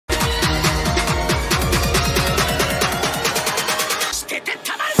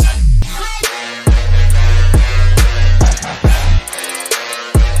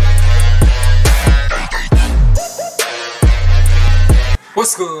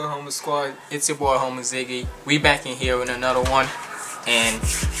good, Homer Squad? It's your boy Homer Ziggy. We back in here with another one. And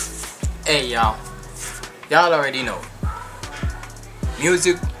hey y'all already know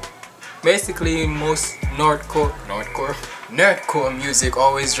music, basically most nerdcore music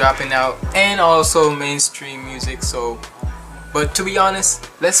always dropping out, and also mainstream music. So but to be honest,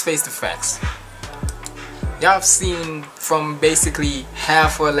 let's face the facts. Y'all have seen from basically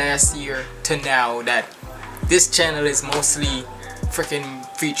half of last year to now that this channel is mostly freaking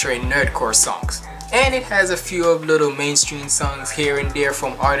featuring nerdcore songs, and it has a few of little mainstream songs here and there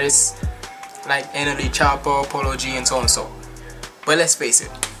from artists like NLE Chopper, Polo G, and so on and so. But let's face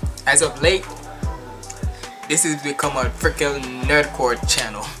it, as of late, this has become a freaking nerdcore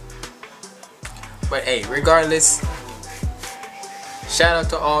channel. But hey, regardless, shout out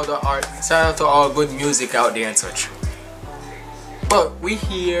to all the art, shout out to all good music out there and such. But we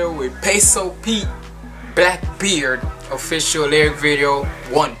here with Peso Pete, Blackbeard official lyric video,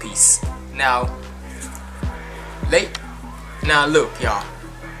 One Piece. Now look y'all,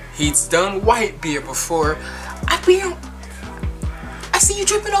 he's done Whitebeard before. I see you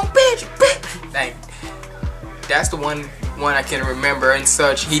dripping on bitch. Like, that's the one I can remember and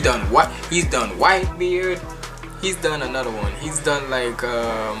such. He's done Whitebeard. He's done another one. He's done like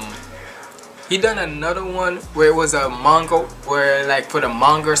he done another one where it was a manga, where like for the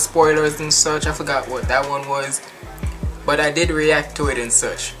manga spoilers and such. I forgot what that one was, but I did react to it and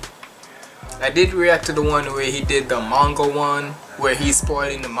such. I did react to the one where he did the manga one, where he's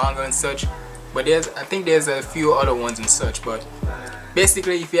spoiling the manga and such. But I think there's a few other ones and such. But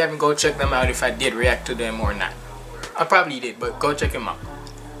basically, if you haven't, go check them out. If I did react to them or not, I probably did, but go check them out.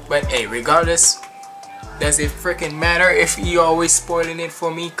 But hey, regardless, does it freaking matter if he always spoiling it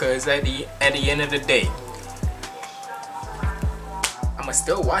for me? Cause at the end of the day, I'ma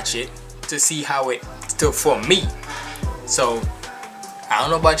still watch it to see how it still for me. So I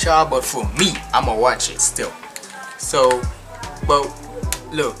don't know about y'all, but for me, I'ma watch it still. So, but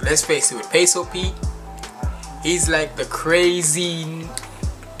look, let's face it, with Peso Pete, he's like the crazy,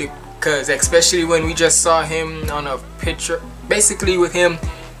 because especially when we just saw him on a picture, basically with him,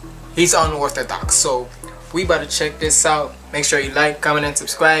 he's unorthodox. So we about to check this out. Make sure you like, comment, and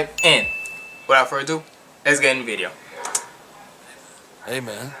subscribe. And without further ado, let's get in the video. Hey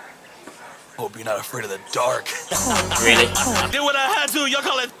man, hope you're not afraid of the dark. Really? Did what I had to, y'all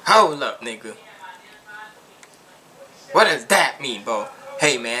call it. Hold up, nigga. What does that mean, bro?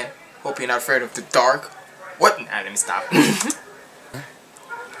 Hey man, hope you're not afraid of the dark. What? Nah, let me stop.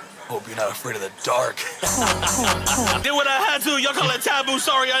 Hope you're not afraid of the dark. Did what I had to, y'all call it taboo.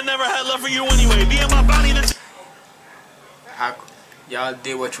 Sorry, I never had love for you anyway. Be in my body. Y'all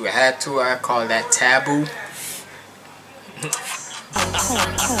did what you had to. I call that taboo.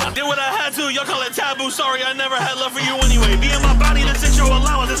 Did what I had to, y'all call it taboo. Sorry, I never had love for you anyway. Be in my body, that's it, your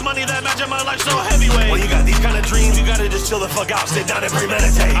allowance. This money that match in my life so heavyweight. When you got these kind of dreams, you gotta just chill the fuck out, sit down and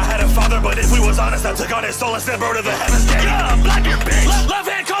premeditate. I had a father, but if we was honest, I took on his soul and sent bro to the heavens gate. Yeah, Blackbeard, bitch. Left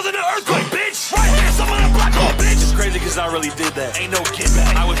hand causing an earthquake, bitch. Right hand, someone a black hole, bitch. It's crazy cause I really did that. Ain't no kid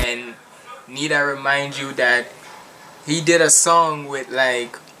back. And need I remind you that he did a song with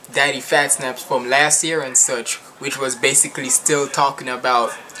like Daddy Fat Snaps from last year and such, which was basically still talking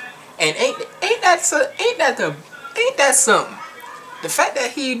about, and ain't that something? The fact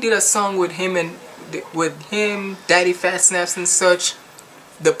that he did a song with him Daddy Fat Snaps and such,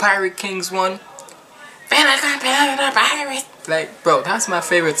 the Pirate Kings one. Like, bro, that's my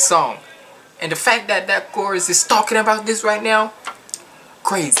favorite song. And the fact that that chorus is talking about this right now,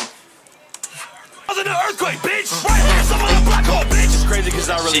 crazy. An earthquake, bitch. Right hand, someone a black hole, bitch. It's crazy cause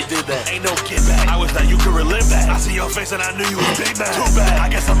I really did that. Ain't no kid back. I wish that you could relive that. I see your face and I knew you was big bad. Too bad. I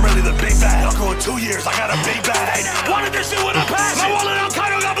guess I'm really the big bad. Uncle in 2 years, I got a big bag. Wanted this shit with a passion. My wallet on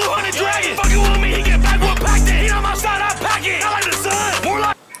Kaido got blue hunted dragon. Fucking with me, he get back with packed it. He on my side, I pack it. I like the sun. More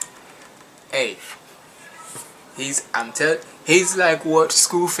like. Hey, he's like what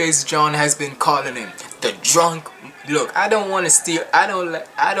Schoolface John has been calling him, the drunk. Look, I don't want to steal. I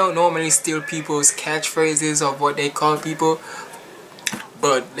don't normally steal people's catchphrases of what they call people.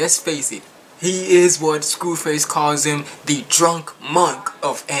 But let's face it, he is what Schoolface calls him, the drunk monk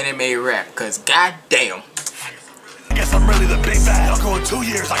of anime rap. Cause goddamn. I guess I'm really the big bad. Uncle in 2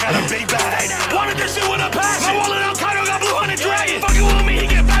 years, I got a big bag. Wanted this shit with a passion. My wallet on Kaido got blue hunted dragon. Fucking with me, he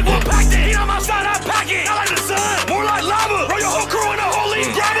get back with packed it. He on my side, I pack it. I like the sun, more like lava. Roll your whole crew in the whole league,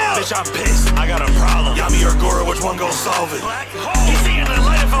 grab up. Bitch, I'm pissed. I got a problem. Yami or Gora, which one gon' solve it? You see in the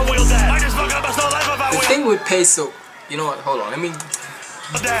light if I wheel that. I just fuck up my soul life if I wheel. The thing with Peso, you know what? Hold on, let me.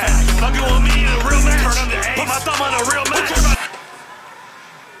 Fucking with me in a real match. Put my thumb on a real match.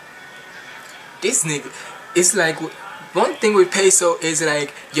 This nigga, it's like one thing with Peso is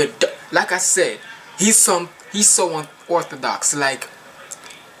like like I said, he's so unorthodox. Like,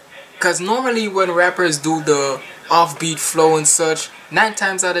 cause normally when rappers do the offbeat flow and such, 9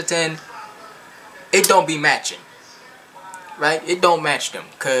 times out of 10, it don't be matching. Right? It don't match them,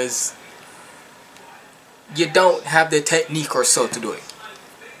 cause you don't have the technique or so to do it.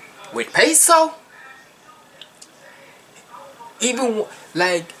 With Peso, even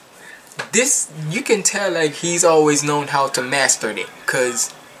like this, you can tell like he's always known how to master it,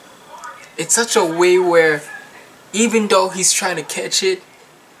 cause it's such a way where even though he's trying to catch it,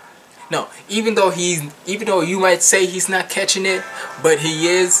 no, even though you might say he's not catching it, but he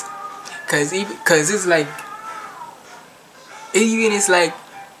is, cause it's like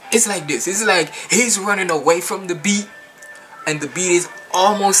it's like this. It's like he's running away from the beat, and the beat is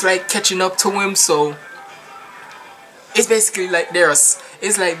almost like catching up to him. So it's basically like they're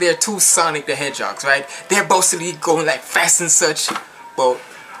two Sonic the Hedgehogs, right? They're basically going like fast and such, but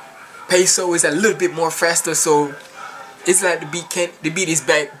Peso is a little bit more faster, so it's like the beat is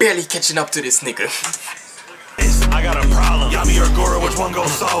barely catching up to this nigga. I got a problem. Yami or Gora, which one gon'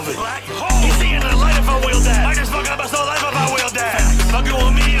 solve it? You see in the light if I will that. I just fuck up my soul life if I will that. Fucking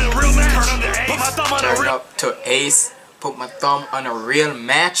with me in a real match. Turn up to Ace. Put my thumb on a real. Up to Ace. Put my thumb on a real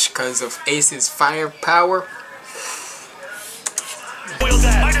match because of Ace's firepower. Will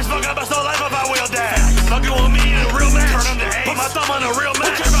that. I just fuck up my soul life if I will that. Fucking with me in a real match. Turn up to Ace. Put my thumb on a real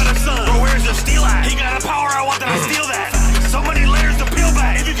match. Who cares about his son? Bro, where's the steel at? He got a power, I want that I steal that. So many layers to peel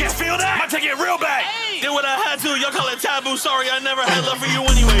back. If you can't feel that, I'ma take it real back. Did what I had to, y'all call it taboo. Sorry, I never had love for you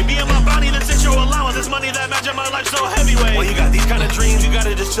anyway. Be in my body, that's it, your allowance. This money that match in my life so heavyweight. When you got these kind of dreams, you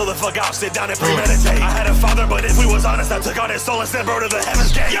gotta just chill the fuck out. Sit down and premeditate. I had a father, but if we was honest, I took out his soul and sent bro to the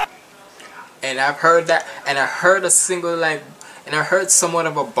heaven's gate. And I've heard that, and I heard a single like, and I heard somewhat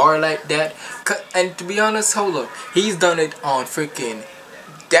of a bar like that. And to be honest, hold up, he's done it on freaking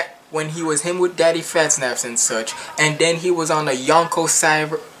that when he was him with Daddy Fat Snaps and such, and then he was on a Yonko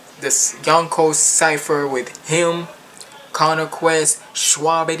Cypher with him, Connor Quest,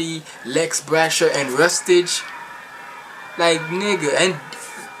 Schwabity, Lex Brasher, and Rustage. Like, nigga, and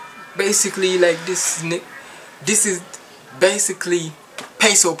basically like this is basically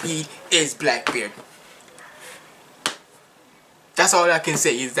Peso P is Blackbeard. That's all I can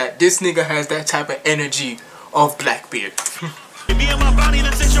say, is that this nigga has that type of energy of Blackbeard. Be in my body,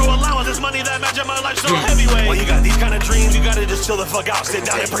 that's it, your allowance. This money that match in my life so heavyweight. When you got these kind of dreams, you gotta just chill the fuck out. Sit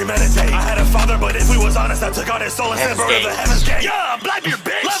down and premeditate. I had a father, but if we was honest, I took out his soul and sent bro to the heaven's gate. Yeah, Blackbeard,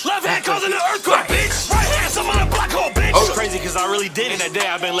 bitch. Left hand causing an earthquake, bitch. Right hand, someone a black hole, bitch. Oh, it's crazy, cause I really did. In that day,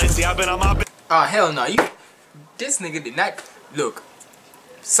 I've been lazy. I've been on my. Oh, hell no. This nigga did not. Look,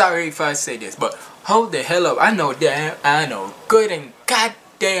 sorry if I say this, but hold the hell up. I know good and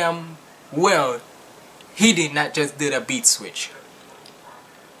goddamn well he did not just did a beat switch.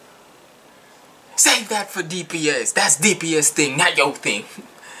 Save that for DPS. That's DPS thing, not your thing.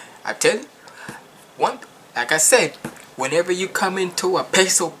 I tell you, like I said, whenever you come into a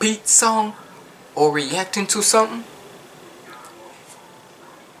Peso Pete song or reacting to something,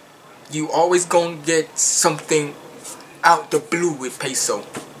 you always gonna get something out the blue with Peso.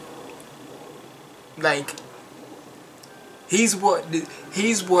 Like, he's what this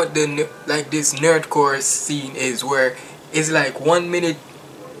nerdcore scene is, where it's like 1 minute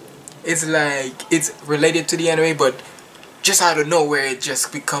it's like it's related to the anime, but just out of nowhere it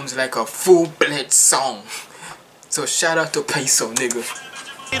just becomes like a full-blood song. So shout out to Peso, nigga.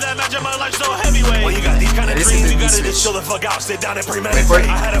 That match in my life so heavyweight. When you got these kind of dreams, you gotta just chill the fuck out. Sit down and premeditate.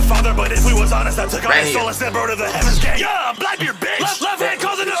 I had a father, but if we was honest, I took out his soul and sent bro to the heaven's gate. Yeah, Blackbeard, bitch. Left hand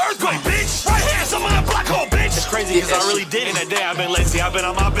causing an earthquake, bitch. Right hand, someone a black hole, bitch. It's crazy, cause I really did. In that day, I've been lazy. I've been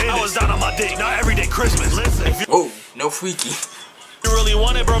on my business. I was down on my dick. Not every day Christmas. Listen. Oh, no freaky. You really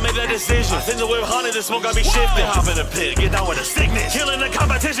want it, bro, make that decision. I think the whip haunted, the smoke got me shifting. Hop in the pit, get down with the sickness. Killing the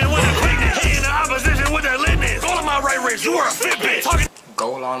competition with a quickness. Hitting the opposition with their litness. All on my right wrist, you are a Fitbit. Talking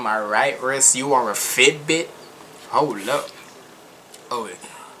goal on my right wrist, you are a Fitbit? Hold up. Oh,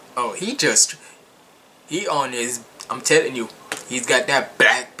 he on his, I'm telling you, he's got that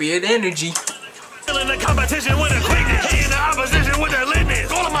Blackbeard energy. Killing the competition with a quickness. Hitting the opposition with their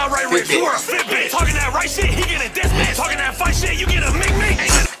litness. All on my right wrist, you are a Fitbit. Talking that right shit, he get a dismiss. Talking that fight shit, you get a mink.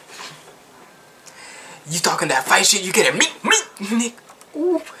 You talking that fight shit, you get a mink.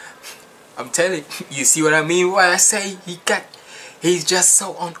 Ooh. I'm telling you, see what I mean when I say he's just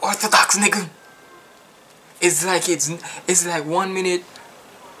so unorthodox, nigga. It's like 1 minute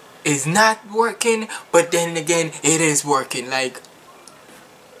is not working, but then again it is working. Like,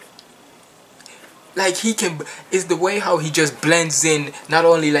 Like he can, it's the way how he just blends in not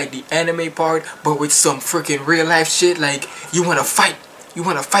only like the anime part, but with some freaking real life shit. Like you wanna fight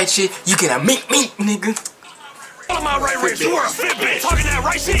shit, you get a meat, nigga. On my right wrist, you are a fit bitch. Talking that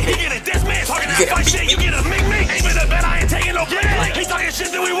right shit, he get a death man. Talking that fight shit, you get a mink. Ain't been a bet, I ain't taking no blame. He's talking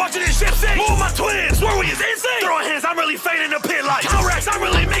shit, then we watching his ship sink. Move my twins, swear we is insane. Throwing hands, I'm really fading the pit like. Conrex, I'm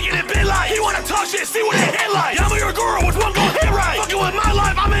really making it bit like. He wanna talk shit, see what it hit like. Y'all your girl, which one gon' hit right? Fucking with my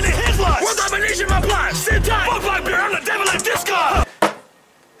life, I'm in his life. World domination, my plot. Sit tight. Fuck Blackbeard, I'm the devil in disguise.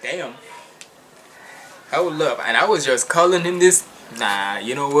 Damn. Hold up, and I was just calling him this. Nah,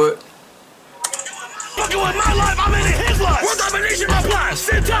 you know what? Fucking with my life, I'm in his life. World domination, my plot.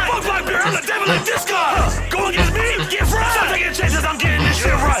 Sit tight. Fuck Blackbeard, I'm the devil in disguise. Go against me, get fried. Stop taking chances, I'm getting this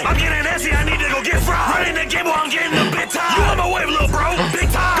shit right. I'm getting nasty, I need to go get fried. Running the game, I'm getting a bit tired. You on my wave, little bro, big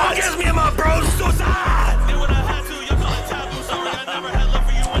time. Go against me and my bros, suicide. Did what I had to, you call it taboo. Sorry, I never had love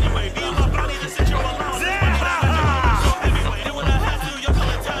for you anyway. Be on my body, the sit your allowance. So heavyweight. Did what I had to, you call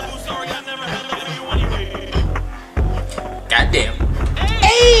it taboo. Sorry, I never had love for you anyway. Goddamn.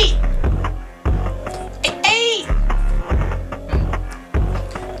 Hey!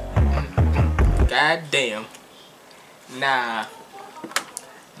 God damn. Nah.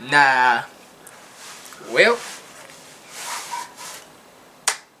 Well,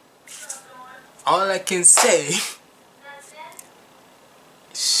 all I can say,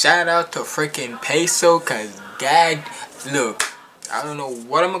 shout out to freaking Peso, cause God, look, I don't know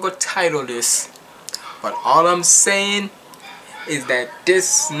what I'm gonna title this, but all I'm saying is that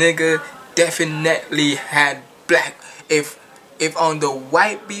this nigga definitely had black. If on the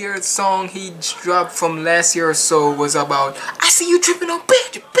Whitebeard song he dropped from last year or so was about, I see you tripping on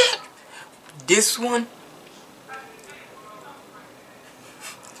bitch. This one,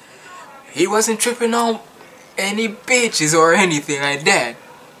 he wasn't tripping on any bitches or anything like that.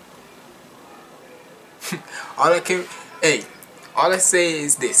 all I say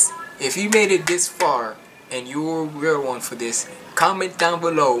is this. If you made it this far and you're a real one for this, comment down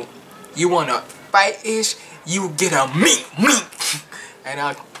below. You wanna fight-ish? You get a meat. And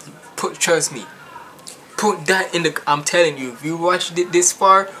I'll trust me, put that in the, I'm telling you, if you watched it this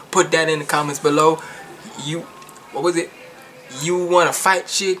far, put that in the comments below. What was it? You wanna fight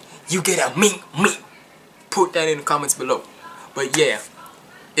shit? You get a meat. Put that in the comments below. But yeah,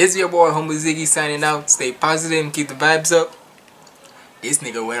 it's your boy Homie Ziggy signing out. Stay positive and keep the vibes up. This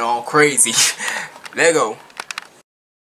nigga went all crazy. Let go.